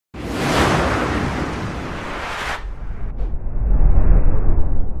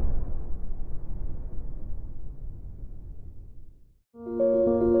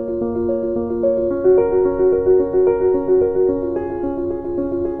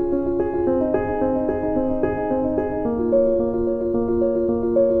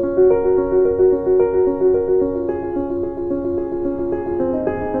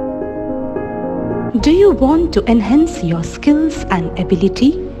Do you want to enhance your skills and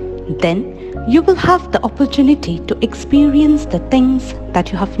ability? Then you will have the opportunity to experience the things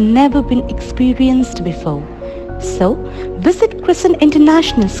that you have never been experienced before. So, visit Crescent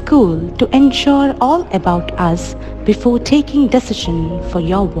International School to ensure all about us before taking decision for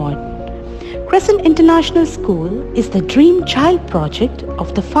your ward. Crescent International School is the dream child project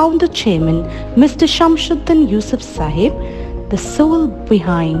of the founder chairman Mr. Shamsuddin Yusuf Sahib, the soul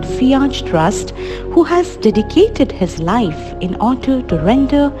behind Fiaj Trust, who has dedicated his life in order to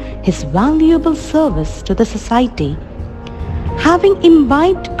render his valuable service to the society. Having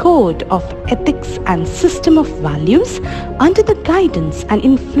imbibed code of ethics and system of values under the guidance and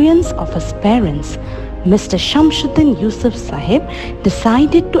influence of his parents, Mr. Shamsuddin Yusuf Sahib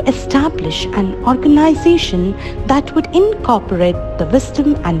decided to establish an organization that would incorporate the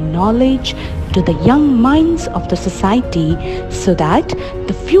wisdom and knowledge to the young minds of the society so that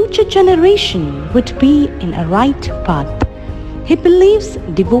the future generation would be in a right path. He believes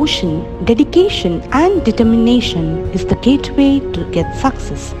devotion, dedication and determination is the gateway to get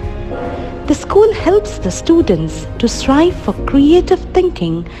success. The school helps the students to strive for creative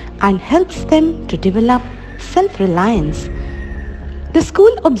thinking and helps them to develop self-reliance. The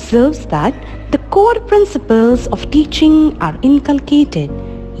school observes that the core principles of teaching are inculcated.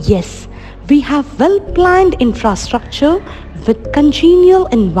 Yes, we have well-planned infrastructure with congenial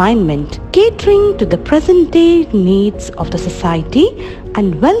environment catering to the present-day needs of the society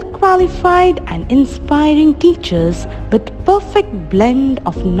and well-qualified and inspiring teachers with perfect blend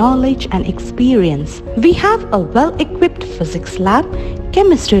of knowledge and experience. We have a well-equipped physics lab,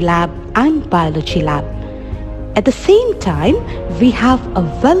 chemistry lab and biology lab. At the same time, we have a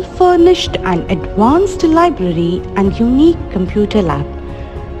well-furnished and advanced library and unique computer lab.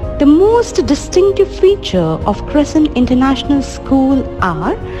 The most distinctive feature of Crescent International School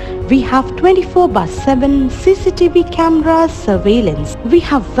are we have 24/7 CCTV camera surveillance. We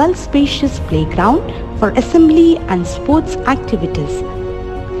have well-spacious playground for assembly and sports activities.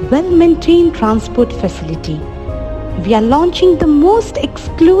 Well-maintained transport facility. We are launching the most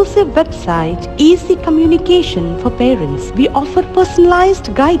exclusive website, easy communication for parents. We offer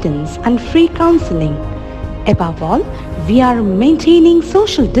personalized guidance and free counseling. Above all, we are maintaining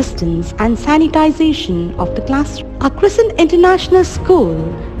social distance and sanitization of the classroom. Our Crescent International School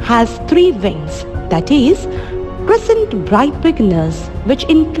has 3 wings, that is, Crescent Bright Beginners, which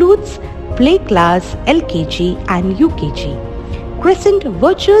includes play class, LKG and UKG. Crescent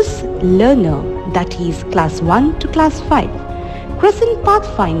Virtuous Learner, that is class 1 to class 5. Crescent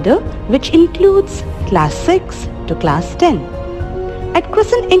Pathfinder, which includes class 6 to class 10. At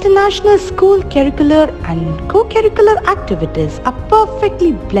Crescent International School, curricular and co-curricular activities are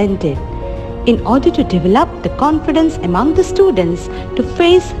perfectly blended in order to develop the confidence among the students to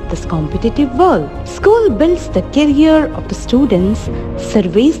face this competitive world. School builds the career of the students,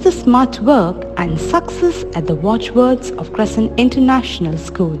 surveys the smart work and success at the watchwords of Crescent International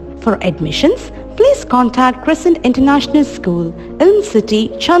School. For admissions, please contact Crescent International School, Ilm City,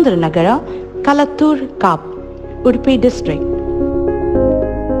 Chandranagara, Kalattur, Kap, Udupi District.